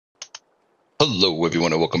Hello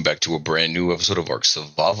everyone and welcome back to a brand new episode of Ark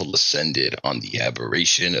Survival Ascended on the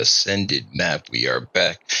Aberration Ascended map. We are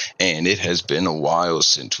back and it has been a while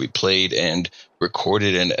since we played and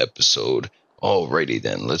recorded an episode. Alrighty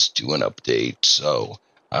then, let's do an update. So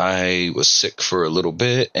I was sick for a little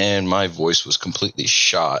bit and my voice was completely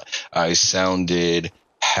shot. I sounded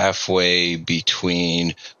halfway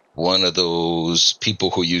between one of those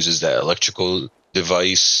people who uses that electrical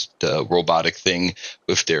device, the robotic thing,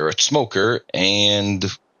 if they're a smoker, and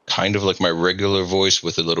kind of like my regular voice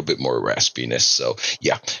with a little bit more raspiness. So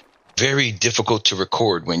yeah, very difficult to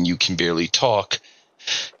record when you can barely talk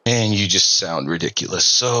and you just sound ridiculous.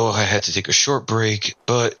 So I had to take a short break,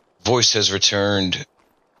 but voice has returned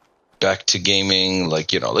back to gaming.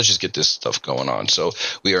 Like, let's just get this stuff going on. So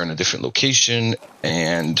we are in a different location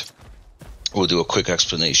and we'll do a quick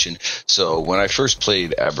explanation. So when I first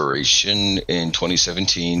played Aberration in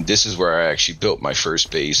 2017, this is where I actually built my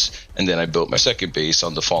first base, and then I built my second base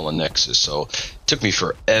on the Fallen Nexus. So it took me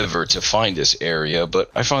forever to find this area,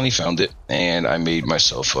 but I finally found it, and I made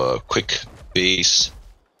myself a quick base,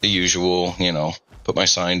 the usual, put my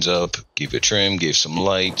signs up, gave it trim, gave some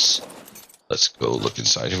lights. Let's go look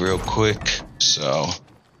inside real quick. So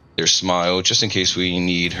there's Smile, just in case we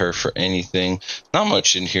need her for anything. Not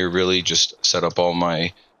much in here, really. Just set up all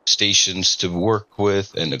my stations to work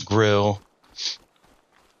with and a grill.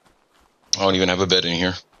 I don't even have a bed in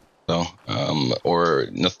here. So,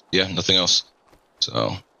 nothing else.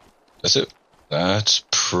 So, that's it. That's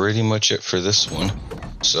pretty much it for this one.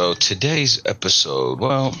 So, today's episode,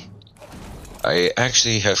 well, I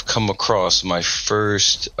actually have come across my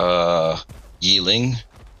first Yi Ling.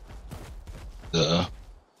 The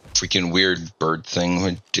freaking weird bird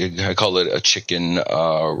thing. I call it a chicken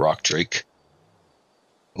rock drake.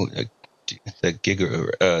 The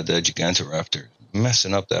Gigantoraptor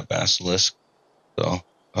messing up that basilisk. So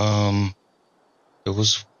there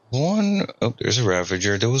was one. Oh, there's a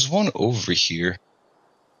Ravager. There was one over here.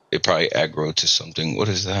 They probably aggro to something. What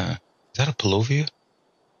is that? Is that a Palovia?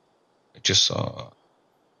 I just saw.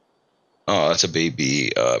 Oh, that's a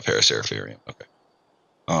baby Paraceratherium. Okay.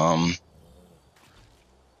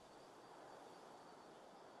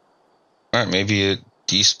 Alright, maybe it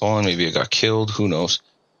despawned, maybe it got killed, who knows.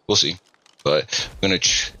 We'll see. But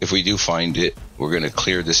if we do find it, we're going to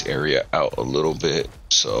clear this area out a little bit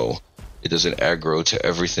so it doesn't aggro to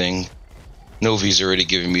everything. Novi's already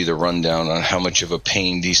giving me the rundown on how much of a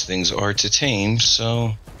pain these things are to tame,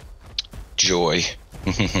 so joy.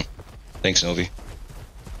 Thanks, Novi.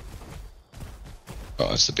 Oh,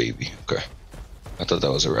 that's the baby. Okay. I thought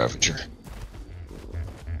that was a Ravager.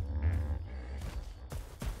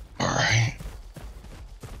 Alright.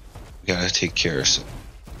 We gotta take care of some.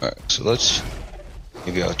 Alright, so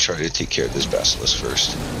maybe I'll try to take care of this basilisk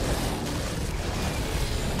first.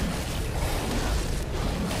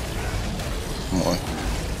 Come on.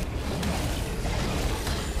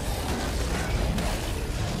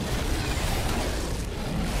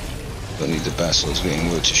 Don't need the basilisk being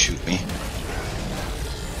able to shoot me.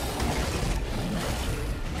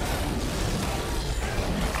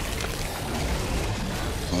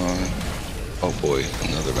 Oh boy,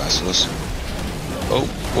 another basilisk. Oh,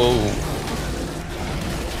 whoa.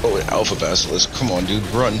 Oh, an alpha basilisk. Come on, dude,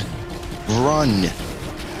 run. Run!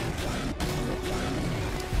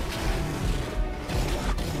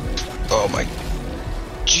 Oh my...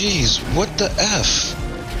 Jeez, what the F?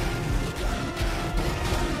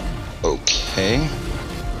 Okay.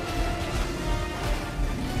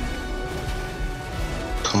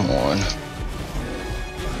 Come on.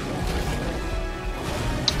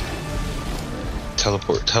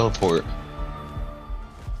 Teleport.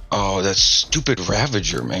 Oh, that stupid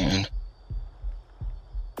Ravager, man.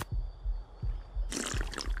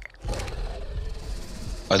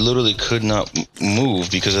 I literally could not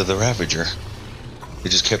move because of the Ravager. It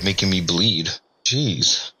just kept making me bleed.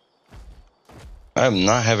 Jeez. I'm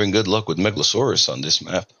not having good luck with Megalosaurus on this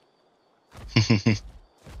map.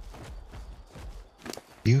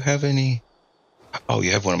 Do you have any? Oh,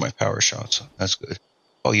 you have one of my power shots. That's good.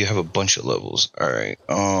 Oh, you have a bunch of levels. Alright,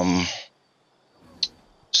 let's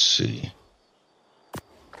see.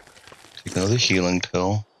 Take another healing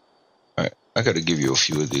pill. Alright, I gotta give you a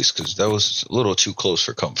few of these because that was a little too close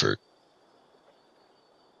for comfort.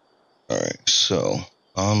 Alright, so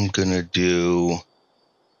I'm gonna do...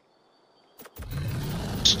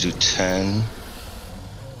 Let's do 10.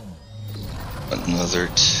 Another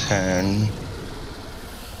 10.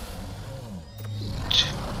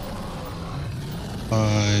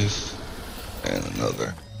 5 and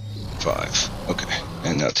another 5. Okay,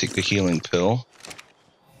 and now take the healing pill.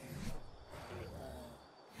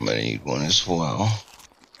 I'm gonna need one as well.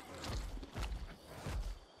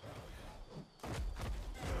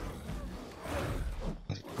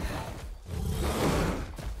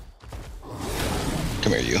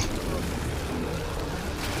 Come here, you.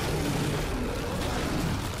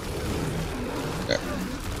 There.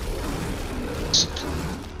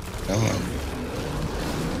 Come on.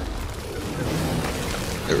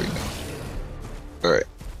 There we go. Alright.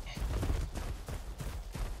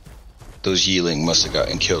 Those Yi Ling must have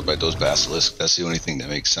gotten killed by those basilisks. That's the only thing that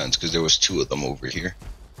makes sense, because there was 2 of them over here.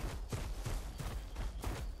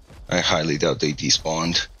 I highly doubt they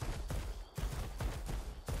despawned.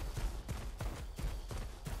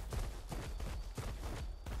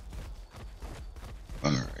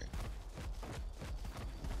 Alright.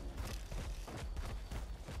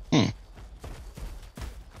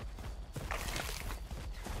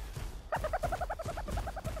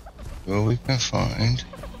 Well, we can find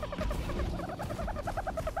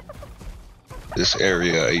this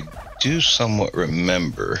area. I do somewhat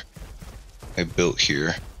remember I built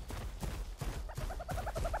here.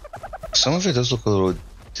 Some of it does look a little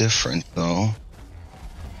different though.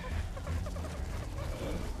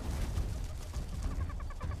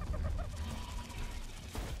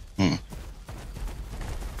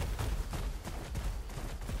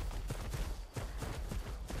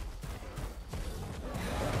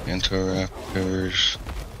 Interrupters.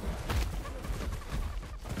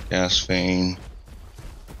 Gas vein.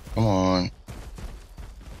 Come on.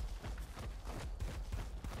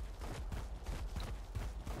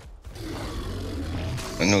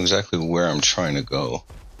 I know exactly where I'm trying to go.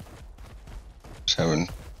 Just haven't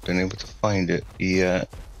been able to find it yet.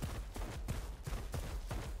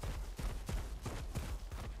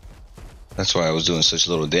 That's why I was doing such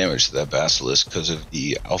little damage to that basilisk, because of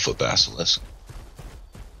the alpha basilisk.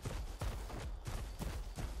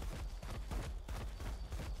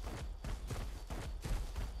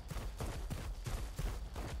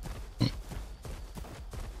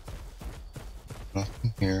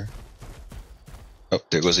 Nothing here. Oh,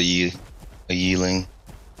 there goes a Yi Ling.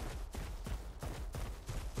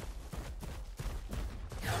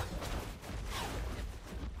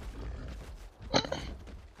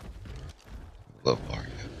 Love Mario.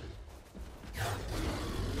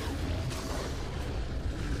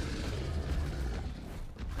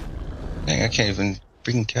 Dang, I can't even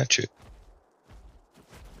freaking catch it.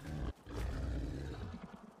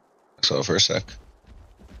 I saw it for a sec.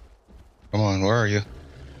 Come on, where are you?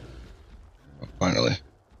 Oh, finally.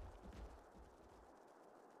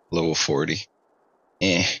 Level 40.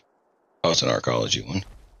 Eh. Oh, it's an archaeology one.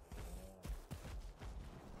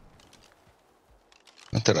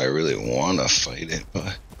 Not that I really want to fight it, but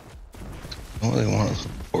I don't really want to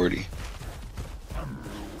 40.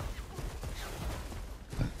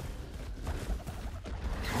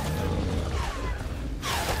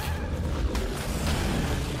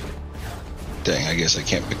 Dang, I guess I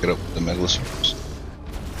can't pick it up with the megalosaurus.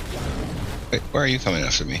 Wait, why are you coming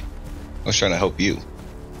after me? I was trying to help you.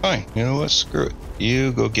 Fine, you know what? Screw it.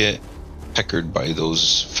 You go get peckered by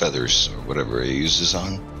those feathers or whatever it uses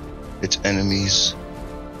on its enemies.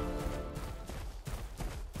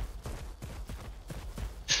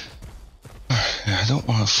 I don't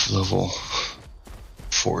want to level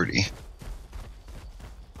 40.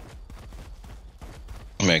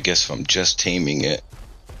 I mean, I guess if I'm just taming it,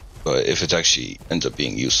 but if it actually ends up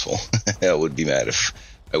being useful, I would be mad if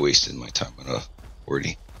I wasted my time on a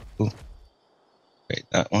 40. Ooh. Right,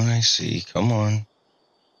 that one I see. Come on.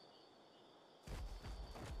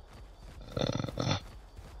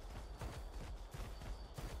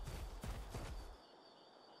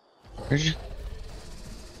 Where'd you?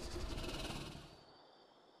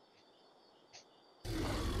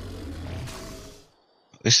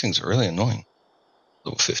 These things are really annoying.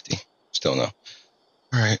 Level 50. Still no.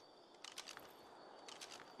 Alright.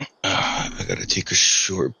 I gotta take a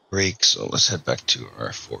short break, so let's head back to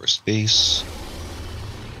our forest base.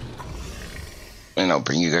 And I'll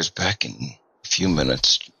bring you guys back in a few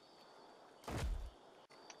minutes.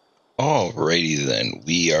 Alrighty then,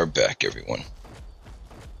 we are back, everyone.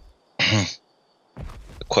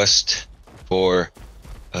 The quest for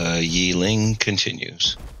Yi Ling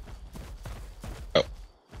continues. Oh.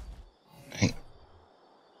 Hang on.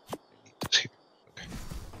 Okay.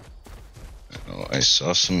 Oh, I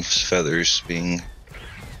saw some feathers being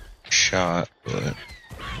shot, but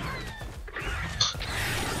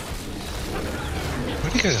why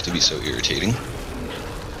do you guys have to be so irritating?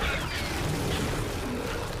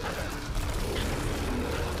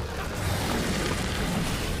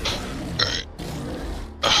 Alright.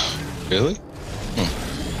 Really?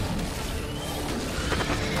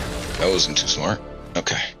 That wasn't too smart.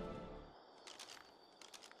 Okay.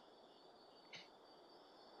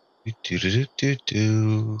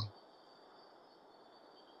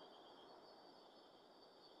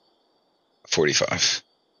 45.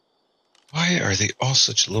 Why are they all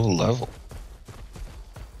such low level?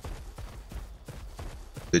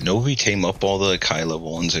 Did nobody tame up all the Kai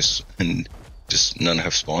level ones and just none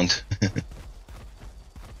have spawned? Alright,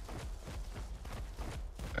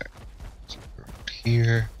 so around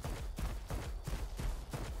here.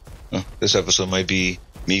 Oh, this episode might be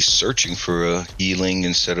me searching for a Yi Ling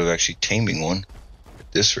instead of actually taming one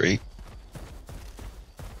at this rate.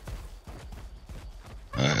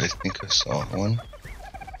 I think I saw one.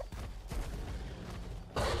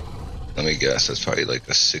 Let me guess, that's probably like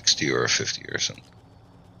a 60 or a 50 or something.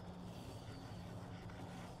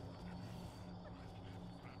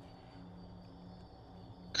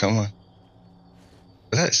 Come on.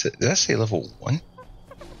 Did that say level 1?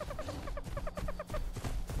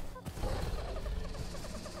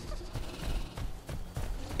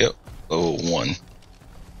 Yep, level 1.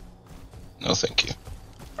 No, thank you.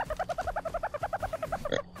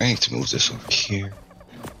 Alright, I need to move this over here.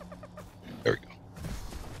 There we go.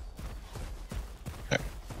 Alright.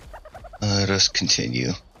 Let us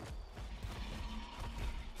continue.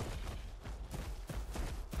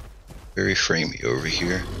 Very framey over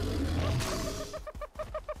here.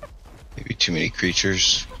 Maybe too many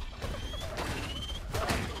creatures.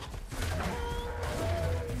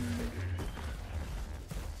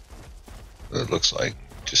 It looks like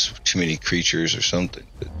just too many creatures or something,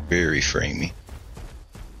 but very framey.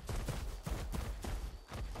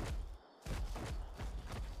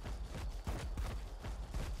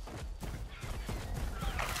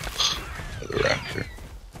 Another raptor.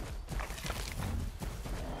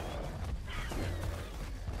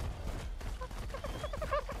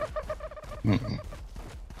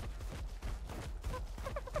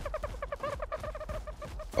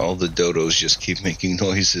 All the dodos just keep making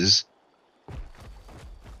noises.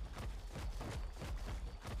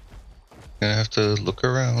 Gonna have to look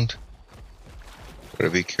around. Gotta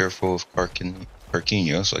be careful of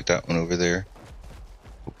𝐒𝐥𝐞𝐚𝐬s like that one over there.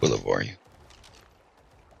 What level are you?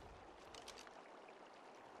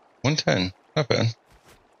 110, not bad.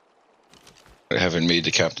 I haven't made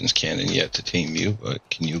the captain's cannon yet to tame you, but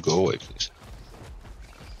can you go away, please?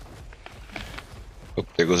 Oh,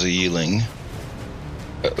 there goes a Yi Ling.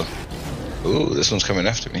 Uh-oh. Ooh, this one's coming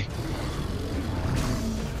after me.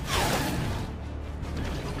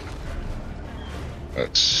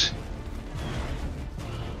 Let's...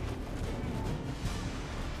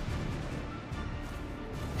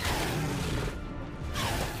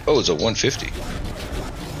 Oh, it's a 150.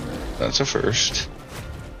 That's a first.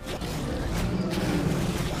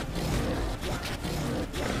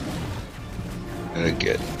 Gotta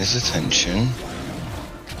get his attention.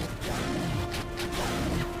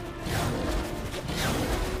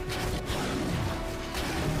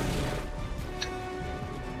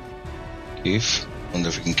 Keith, wonder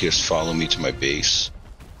if you can just follow me to my base.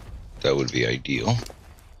 That would be ideal.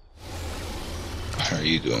 How are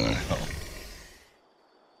you doing?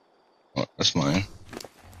 Oh, that's mine.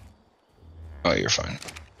 Oh, you're fine.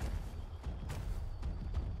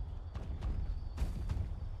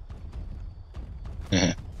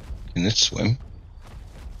 Can it swim?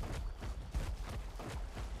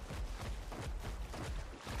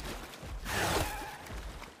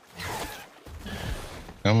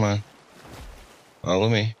 Come on. Follow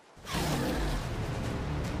me.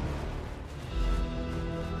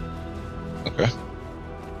 Okay.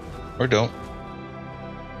 Or don't.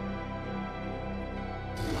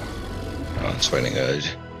 Oh, it's fighting a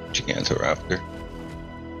Gigantoraptor.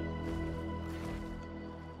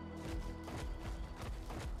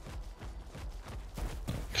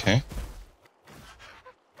 Okay.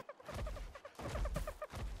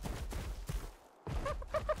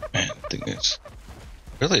 Man, the thing is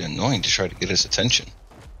really annoying to try to get his attention.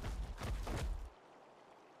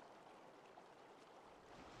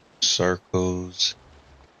 Sarcos.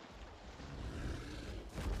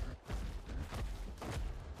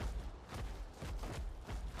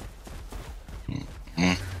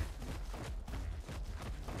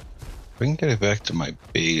 If I can get it back to my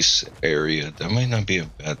base area, that might not be a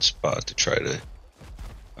bad spot to try to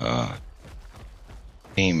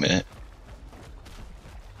aim it.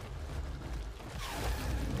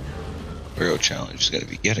 Real challenge is going to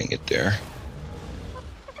be getting it there.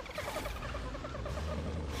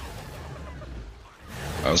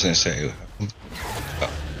 I was going to say,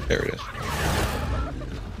 oh, there it is. I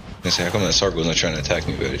was going to say, how come that Sargo was not trying to attack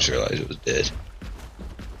me, but I just realized it was dead.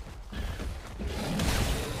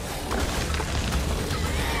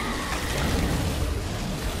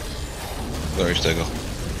 Sorry, Stego.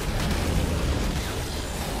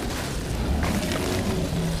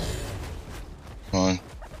 Come on.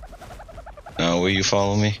 Now, will you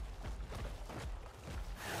follow me?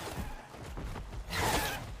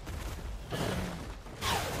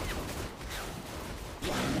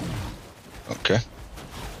 Okay.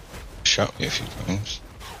 Shot me a few times.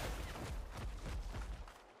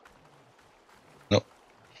 Nope.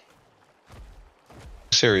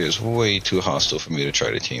 This area is way too hostile for me to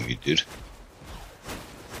try to tame you, dude.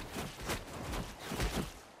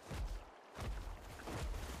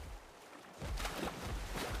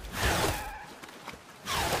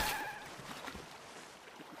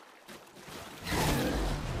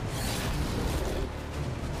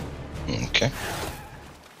 Okay.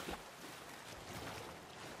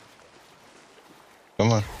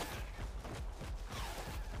 Come on.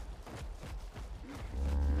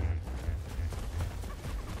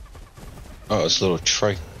 Oh, it's a little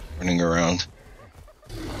trike running around.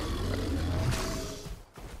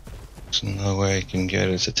 There's no way I can get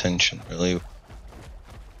its attention, really.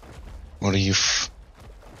 What are you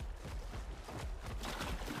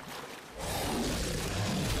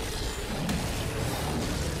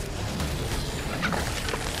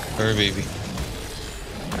Hurry, baby.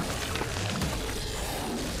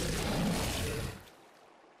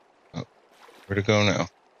 Oh, where to go now?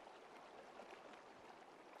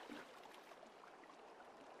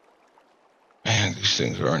 Man, these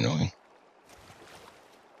things are annoying.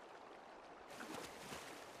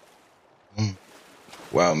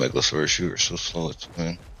 Wow, Megalosaurus, you are so slow at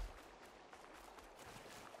swimming.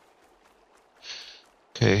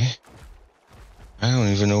 Okay. I don't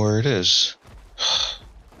even know where it is.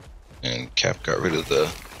 And Cap got rid of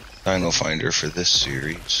the Dino Finder for this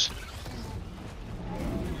series.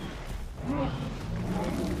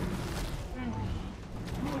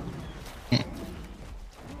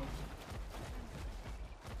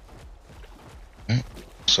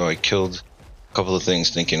 So I killed a couple of things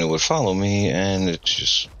thinking it would follow me, and it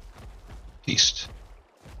just pieced.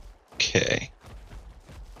 Okay.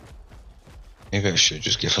 Maybe I should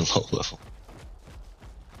just get a low level.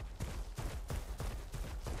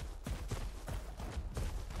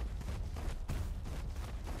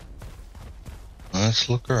 Let's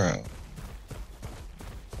look around.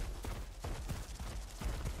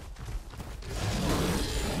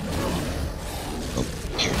 Oh,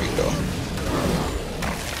 here we go.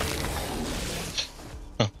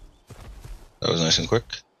 Huh. That was nice and quick.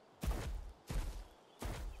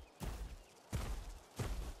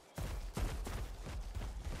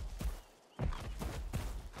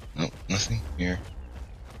 Nope, nothing here.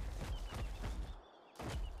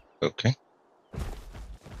 Okay.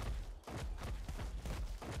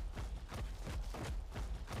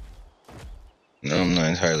 No, I'm not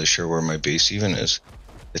entirely sure where my base even is.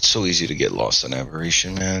 It's so easy to get lost in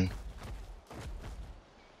Aberration, man.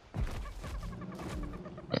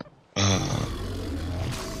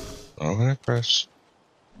 I'm gonna press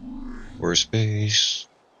where's base,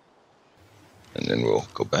 and then we'll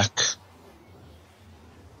go back.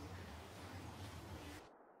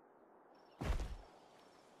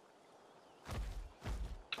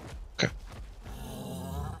 Okay.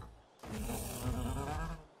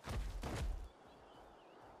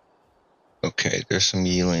 Okay, there's some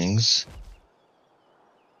Yi Lings.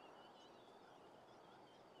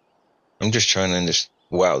 I'm just trying to understand.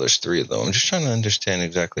 Wow, there's 3 of them. I'm just trying to understand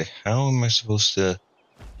exactly how am I supposed to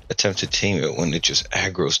attempt to tame it when it just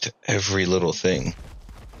aggroes to every little thing.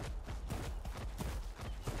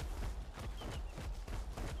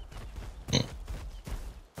 Yeah,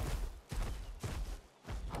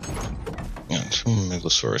 there's some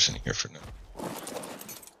Megalosaurus in here for now.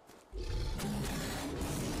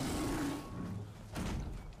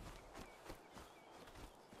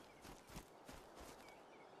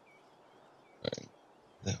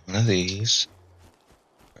 One of these.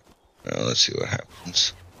 Now let's see what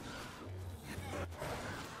happens.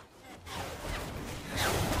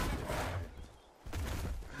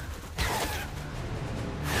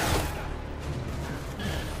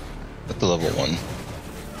 At the level 1.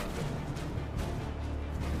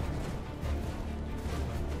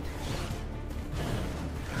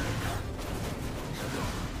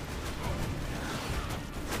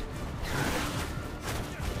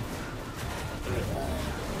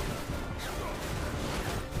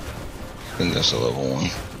 I think that's a level 1.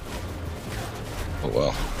 Oh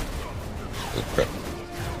well. Good crap.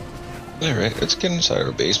 Alright, let's get inside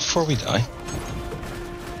our base before we die.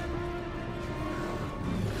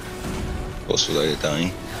 Close without it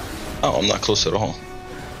dying. Oh, I'm not close at all.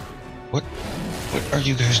 What are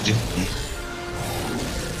you guys doing?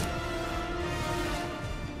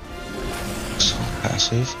 So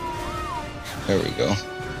passive. There we go.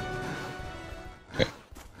 Okay.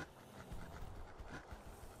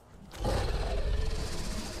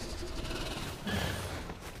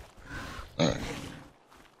 Alright.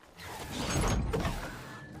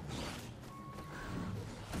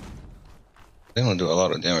 They don't do a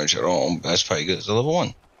lot of damage at all. That's probably good. It's a level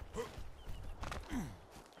 1.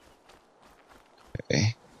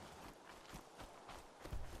 Okay.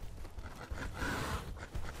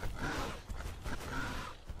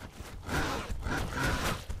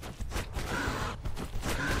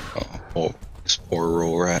 Oh, this poor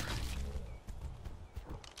roll rat.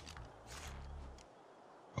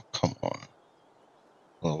 Oh, come on.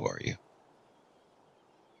 How low are you?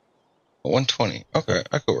 120. Okay,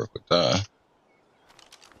 I could work with that.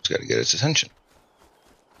 Just gotta get its attention.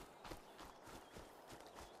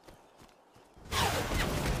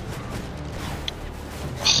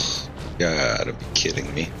 Oh, you gotta be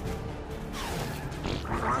kidding me.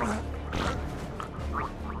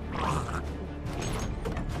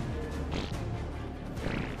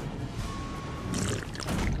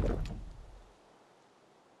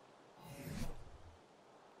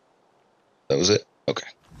 That was it? Okay.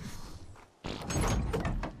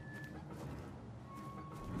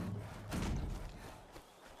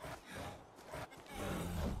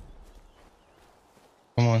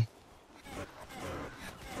 Come on.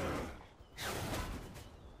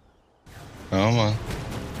 Come on.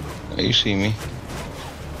 Now you see me.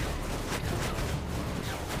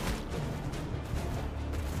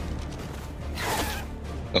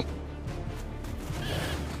 Oh.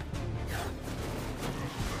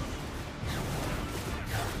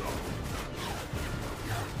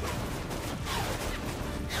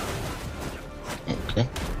 Okay.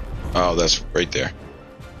 Oh, that's right there.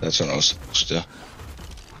 That's what I was supposed to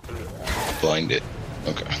blind it.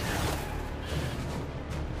 Okay.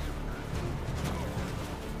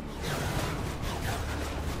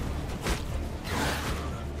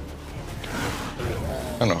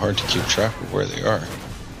 Kind of hard to keep track of where they are.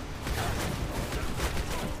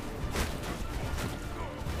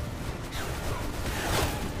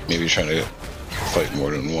 Maybe trying to fight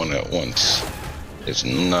more than one at once is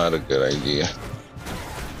not a good idea.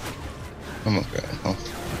 Oh my god. Oh.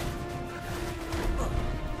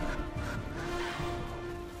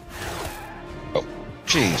 Oh,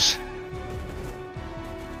 jeez.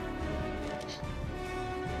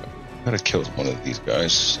 Gotta kill one of these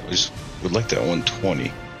guys. I just would like that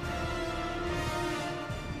 120.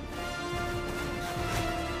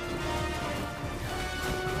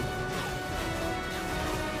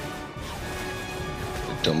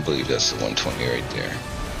 I don't believe that's the 120 right there.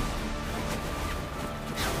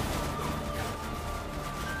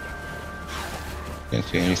 Can't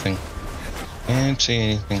see anything. Can't see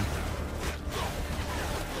anything.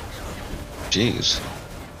 Jeez.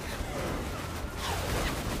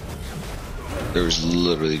 There was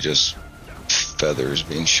literally just feathers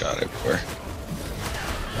being shot everywhere.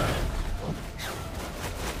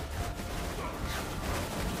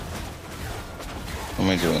 What am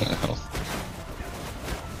I doing in health?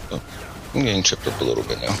 Oh, I'm getting tripped up a little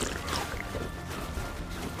bit now.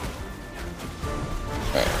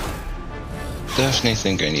 Alright. Definitely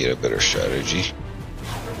think I need a better strategy.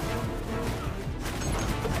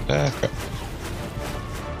 Back up.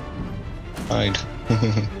 Hide.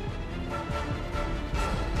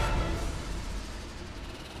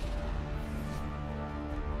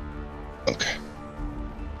 Okay.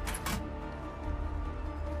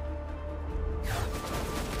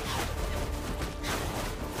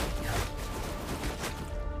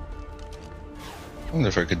 I wonder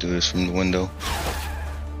if I could do this from the window.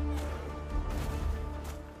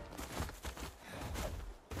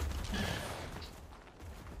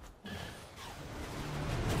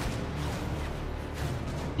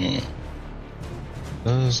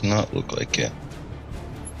 Does not look like it.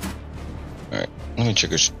 Alright, let me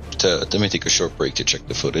take a short break to check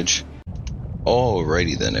the footage.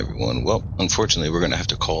 Alrighty then, everyone. Well, unfortunately, we're going to have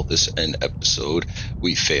to call this an episode.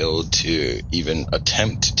 We failed to even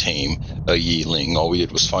attempt to tame a Yi Ling. All we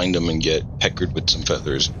did was find him and get peckered with some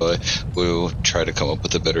feathers, but we'll try to come up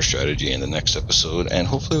with a better strategy in the next episode, and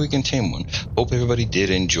hopefully we can tame one. Hope everybody did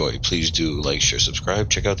enjoy. Please do like, share, subscribe.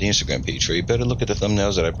 Check out the Instagram page for a better look at the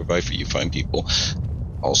thumbnails that I provide for you fine people.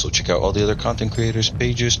 Also, check out all the other content creators'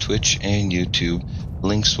 pages, Twitch and YouTube.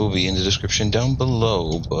 Links will be in the description down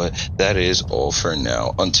below, but that is all for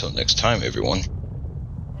now. Until next time, everyone.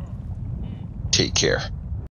 Take care.